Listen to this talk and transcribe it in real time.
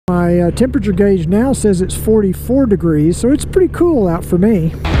My temperature gauge now says it's 44 degrees, so it's pretty cool out for me.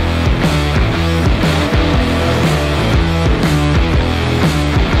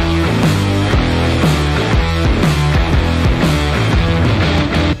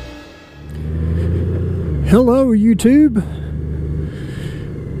 Hello YouTube,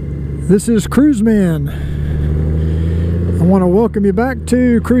 this is Cruiseman. I want to welcome you back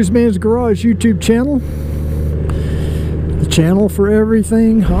to Cruiseman's Garage YouTube channel, the channel for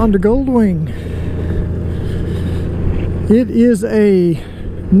everything Honda Goldwing. It is a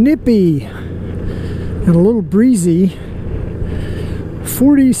nippy and a little breezy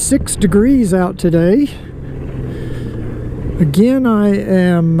 46 degrees out today. Again, I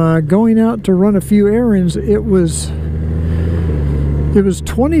am going out to run a few errands. It was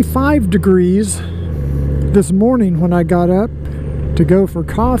 25 degrees this morning when I got up to go for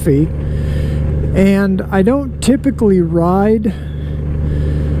coffee, and I don't typically ride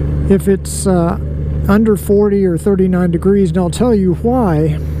if it's under 40 or 39 degrees, and I'll tell you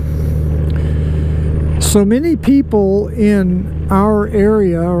why. So many people in our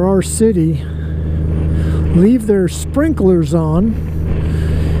area or our city leave their sprinklers on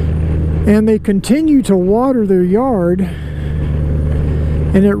and they continue to water their yard,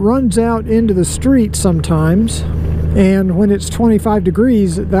 and it runs out into the street sometimes, and when it's 25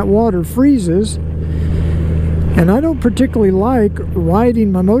 degrees that water freezes, and I don't particularly like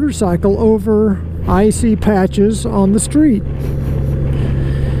riding my motorcycle over icy patches on the street.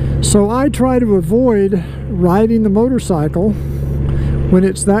 So I try to avoid riding the motorcycle when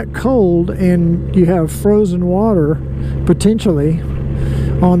it's that cold and you have frozen water potentially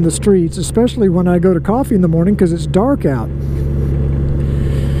on the streets, especially when I go to coffee in the morning because it's dark out.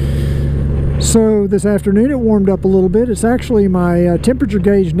 So this afternoon it warmed up a little bit. It's actually, my temperature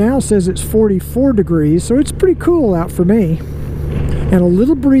gauge now says it's 44 degrees, so it's pretty cool out for me, and a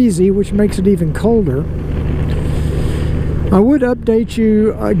little breezy, which makes it even colder. I would update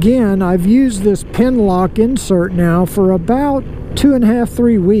you again, I've used this pin lock insert now for about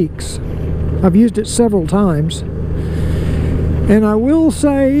 2.5–3 weeks. I've used it several times, and I will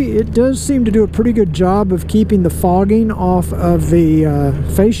say it does seem to do a pretty good job of keeping the fogging off of the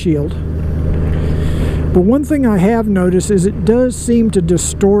face shield. But one thing I have noticed is it does seem to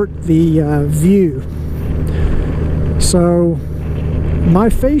distort the view. So my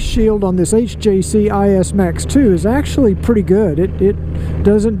face shield on this HJC IS Max 2 is actually pretty good. It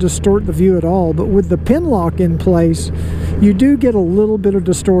doesn't distort the view at all, but with the pin lock in place, you do get a little bit of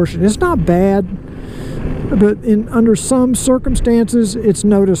distortion. It's not bad, but under some circumstances, it's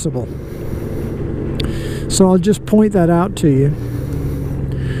noticeable. So I'll just point that out to you.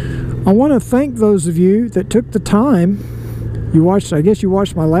 I want to thank those of you that took the time. You watched, I guess you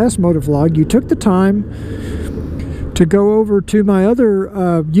watched my last moto vlog. You took the time to go over to my other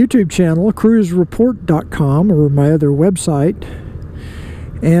YouTube channel, cruisereport.com, or my other website.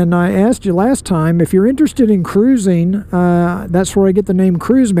 And I asked you last time, if you're interested in cruising, that's where I get the name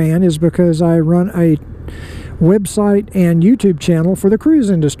Cruiseman, is because I run a website and YouTube channel for the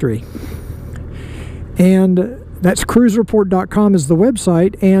cruise industry. And that's cruisereport.com is the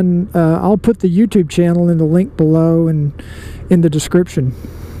website, and I'll put the YouTube channel in the link below and in the description.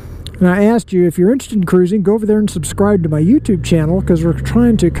 And I asked you, if you're interested in cruising, go over there and subscribe to my YouTube channel, because we're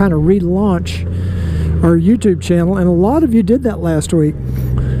trying to kind of relaunch our YouTube channel, and a lot of you did that last week.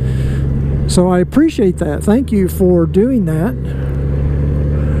 So I appreciate that. Thank you for doing that.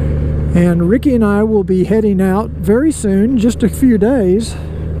 And Ricky and I will be heading out very soon, just a few days,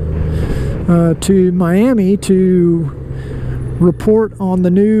 to Miami to report on the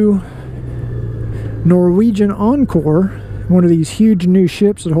new Norwegian Encore, one of these huge new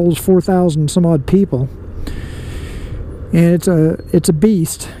ships that holds 4,000 some odd people. And it's a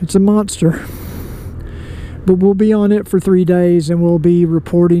beast. It's a monster. But we'll be on it for 3 days, and we'll be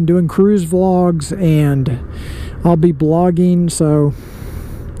reporting, doing cruise vlogs, and I'll be blogging. So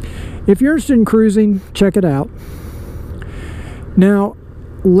if you're interested in cruising, check it out. Now,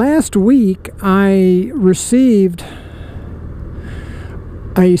 last week I received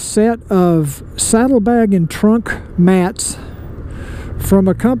a set of saddlebag and trunk mats from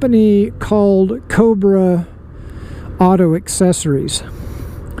a company called Cobra Auto Accessories.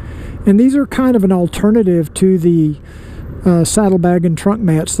 And these are kind of an alternative to the saddlebag and trunk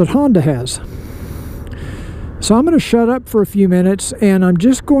mats that Honda has. So I'm going to shut up for a few minutes, and I'm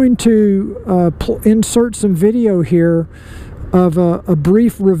just going to insert some video here of a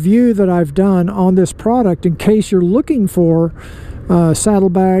brief review that I've done on this product, in case you're looking for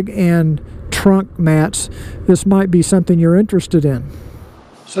saddlebag and trunk mats. This might be something you're interested in.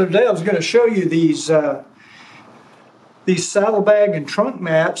 So today I was going to show you these these saddlebag and trunk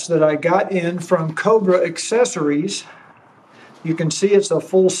mats that I got in from Cobra Accessories. You can see it's a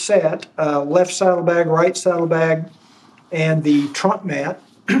full set, left saddlebag, right saddlebag, and the trunk mat.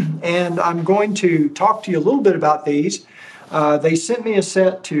 And I'm going to talk to you a little bit about these. They sent me a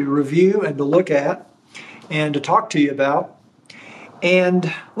set to review and to look at and to talk to you about.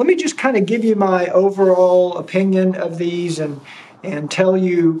 And let me just kind of give you my overall opinion of these and tell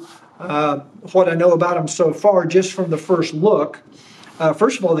you what I know about them so far just from the first look.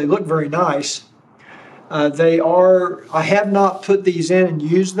 First of all, they look very nice. I have not put these in and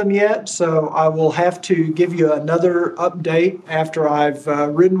used them yet, so I will have to give you another update after I've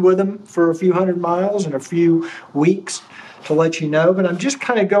ridden with them for a few hundred miles and a few weeks to let you know. But I'm just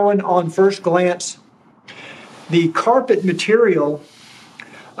kind of going on first glance. The carpet material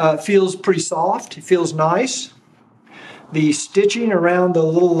feels pretty soft. It feels nice. The stitching around the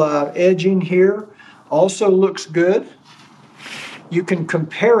little edging here also looks good. You can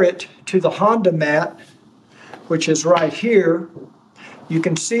compare it to the Honda mat, which is right here. You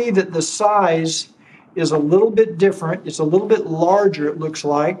can see that the size is a little bit different. It's a little bit larger, it looks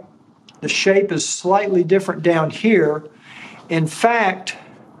like. The shape is slightly different down here. In fact,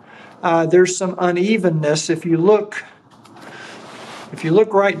 there's some unevenness. If you look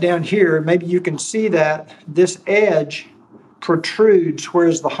right down here, maybe you can see that this edge protrudes,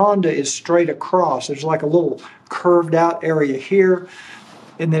 whereas the Honda is straight across. There's like a little curved out area here,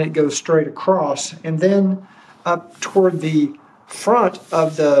 and then it goes straight across. And then up toward the front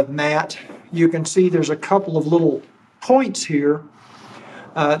of the mat, you can see there's a couple of little points here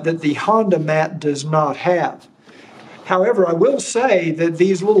that the Honda mat does not have. However, I will say that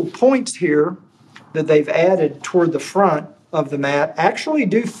these little points here that they've added toward the front of the mat actually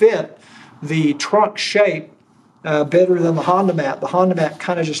do fit the trunk shape better than the Honda mat. The Honda mat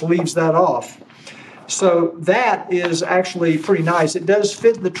kind of just leaves that off. So that is actually pretty nice. It does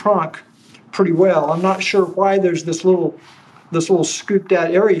fit the trunk pretty well. I'm not sure why there's this little scooped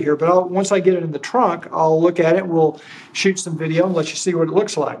out area here, but once I get it in the trunk, I'll look at it. We'll shoot some video and let you see what it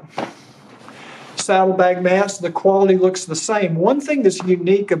looks like. Saddlebag mats, the quality looks the same. One thing that's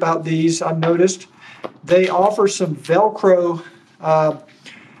unique about these, I've noticed, they offer some Velcro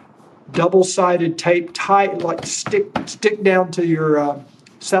double-sided tape tight, like stick down to your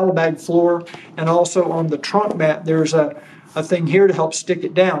saddlebag floor, and also on the trunk mat there's a thing here to help stick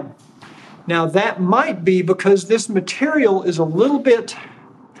it down. Now that might be because this material is a little bit,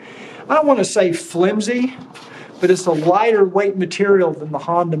 I don't want to say flimsy, but it's a lighter weight material than the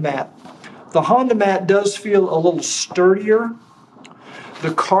Honda mat. The Honda mat does feel a little sturdier.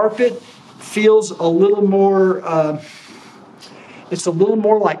 The carpet feels a little more, it's a little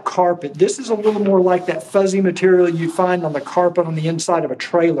more like carpet. This is a little more like that fuzzy material you'd find on the carpet on the inside of a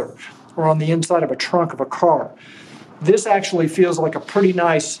trailer or on the inside of a trunk of a car. This actually feels like a pretty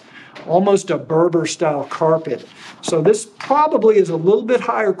nice, almost a Berber style carpet. So this probably is a little bit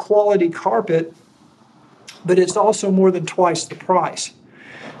higher quality carpet, but it's also more than twice the price.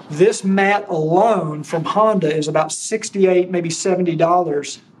 This mat alone from Honda is about $68, maybe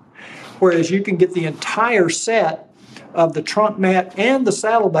 $70, whereas you can get the entire set of the trunk mat and the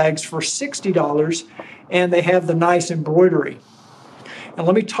saddlebags for $60, and they have the nice embroidery. And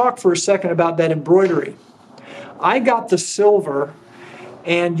let me talk for a second about that embroidery. I got the silver,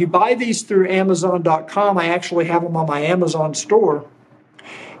 and you buy these through Amazon.com. I actually have them on my Amazon store,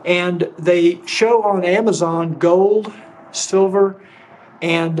 and they show on Amazon gold, silver,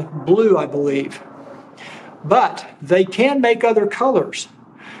 and blue, I believe. But they can make other colors.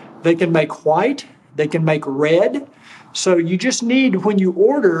 They can make white, they can make red. So you just need, when you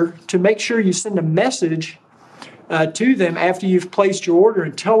order, to make sure you send a message to them after you've placed your order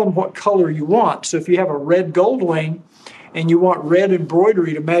and tell them what color you want. So if you have a red Goldwing and you want red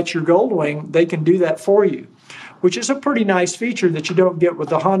embroidery to match your Goldwing, they can do that for you, which is a pretty nice feature that you don't get with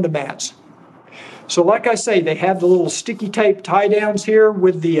the Honda mats. So like I say, they have the little sticky tape tie downs here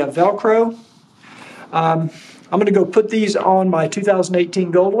with the Velcro. I'm going to go put these on my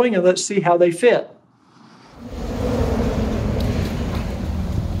 2018 Goldwing and let's see how they fit.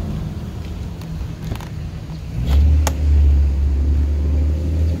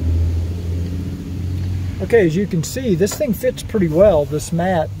 Okay, as you can see, this thing fits pretty well. This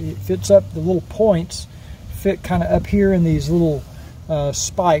mat, it fits up, the little points fit kind of up here in these little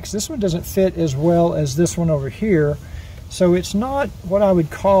spikes. This one doesn't fit as well as this one over here, so it's not what I would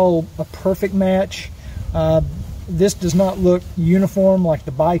call a perfect match. This does not look uniform like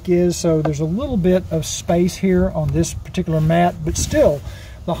the bike is, so there's a little bit of space here on this particular mat, but still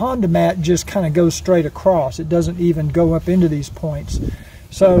the Honda mat just kind of goes straight across. It doesn't even go up into these points.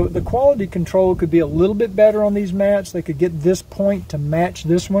 So the quality control could be a little bit better on these mats. They could get this point to match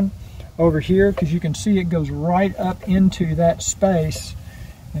this one over here, because you can see it goes right up into that space.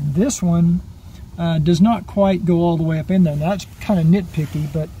 And this one does not quite go all the way up in there. Now, that's kind of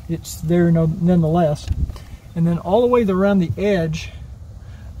nitpicky, but it's there nonetheless. And then all the way around the edge,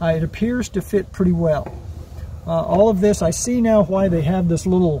 it appears to fit pretty well. All of this, I see now why they have this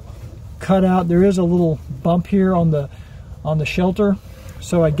little cutout. There is a little bump here on the shelter,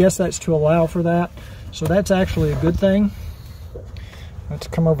 so I guess that's to allow for that. So that's actually a good thing. Let's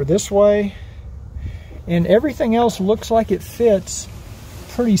come over this way, and everything else looks like it fits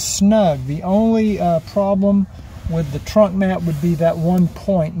pretty snug. The only problem with the trunk mat would be that one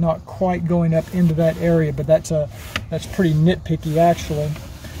point not quite going up into that area, but that's pretty nitpicky actually.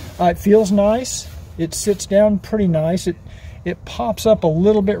 It feels nice. It sits down pretty nice. It pops up a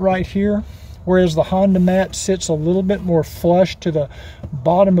little bit right here, whereas the Honda mat sits a little bit more flush to the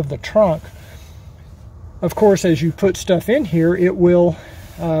bottom of the trunk. Of course, as you put stuff in here, it will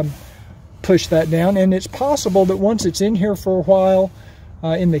push that down, and it's possible that once it's in here for a while,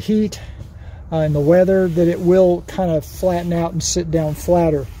 in the heat, in the weather, that it will kind of flatten out and sit down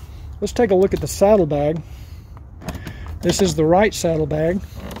flatter. Let's take a look at the saddlebag. This is the right saddlebag.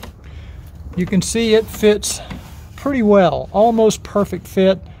 You can see it fits pretty well, almost perfect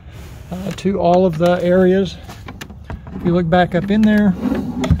fit to all of the areas. If you look back up in there,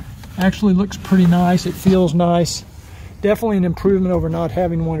 actually looks pretty nice. It feels nice. Definitely an improvement over not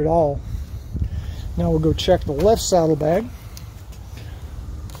having one at all. Now we'll go check the left saddlebag.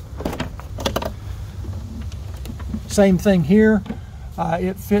 Same thing here.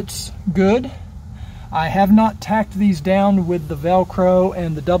 It fits good. I have not tacked these down with the Velcro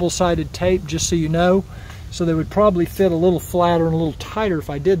and the double-sided tape, just so you know. So they would probably fit a little flatter and a little tighter if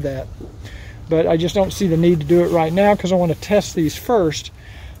I did that. But I just don't see the need to do it right now because I want to test these first.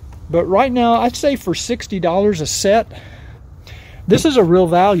 But right now, I'd say for $60 a set, this is a real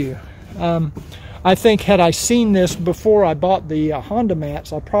value. I think had I seen this before I bought the Honda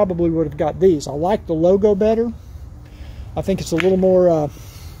mats, I probably would have got these. I like the logo better. I think it's a little more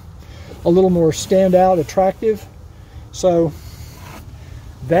standout, attractive. So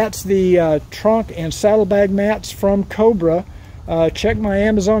that's the trunk and saddlebag mats from Cobra. Check my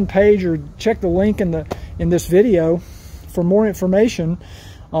Amazon page or check the link in this video for more information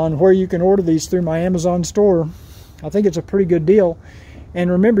on where you can order these through my Amazon store. I think it's a pretty good deal. And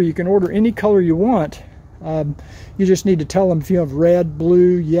remember, you can order any color you want. You just need to tell them if you have red,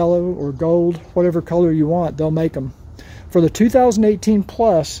 blue, yellow, or gold, whatever color you want, they'll make them. For the 2018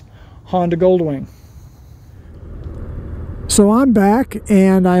 Plus Honda Goldwing. So I'm back,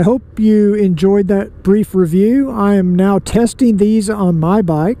 and I hope you enjoyed that brief review. I am now testing these on my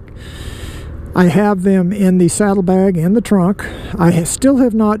bike. I have them in the saddlebag and the trunk. I still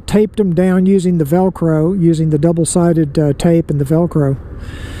have not taped them down using the Velcro, using the double-sided tape and the Velcro.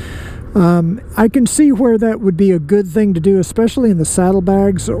 I can see where that would be a good thing to do, especially in the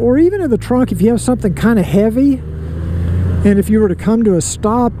saddlebags, or even in the trunk if you have something kind of heavy. And if you were to come to a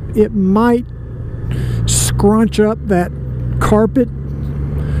stop, it might scrunch up that carpet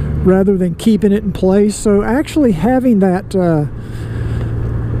rather than keeping it in place. So actually having that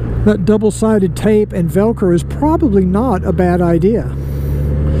double-sided tape and Velcro is probably not a bad idea.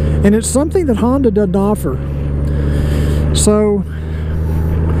 And it's something that Honda doesn't offer. So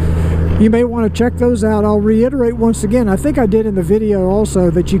you may want to check those out. I'll reiterate once again, I think I did in the video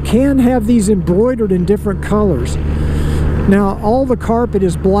also, that you can have these embroidered in different colors. Now, all the carpet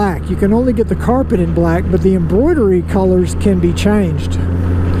is black. You can only get the carpet in black, but the embroidery colors can be changed.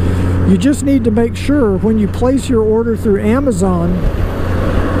 You just need to make sure when you place your order through Amazon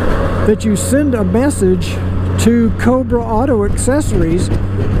that you send a message to Cobra Auto Accessories,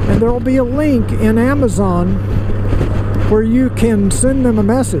 and there will be a link in Amazon where you can send them a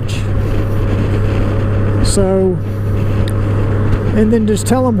message. So, and then just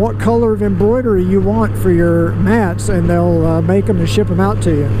tell them what color of embroidery you want for your mats, and they'll make them and ship them out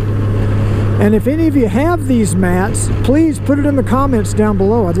to you. And if any of you have these mats, please put it in the comments down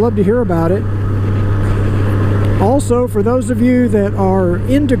below. I'd love to hear about it. Also, for those of you that are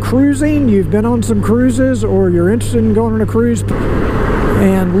into cruising, you've been on some cruises, or you're interested in going on a cruise,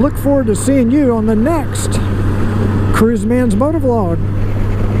 and look forward to seeing you on the next Cruiseman's Moto Vlog.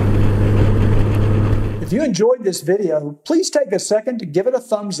 If you enjoyed this video, please take a second to give it a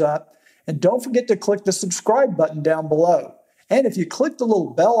thumbs up, and don't forget to click the subscribe button down below. And if you click the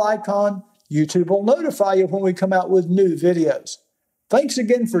little bell icon, YouTube will notify you when we come out with new videos. Thanks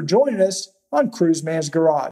again for joining us on Cruiseman's Garage.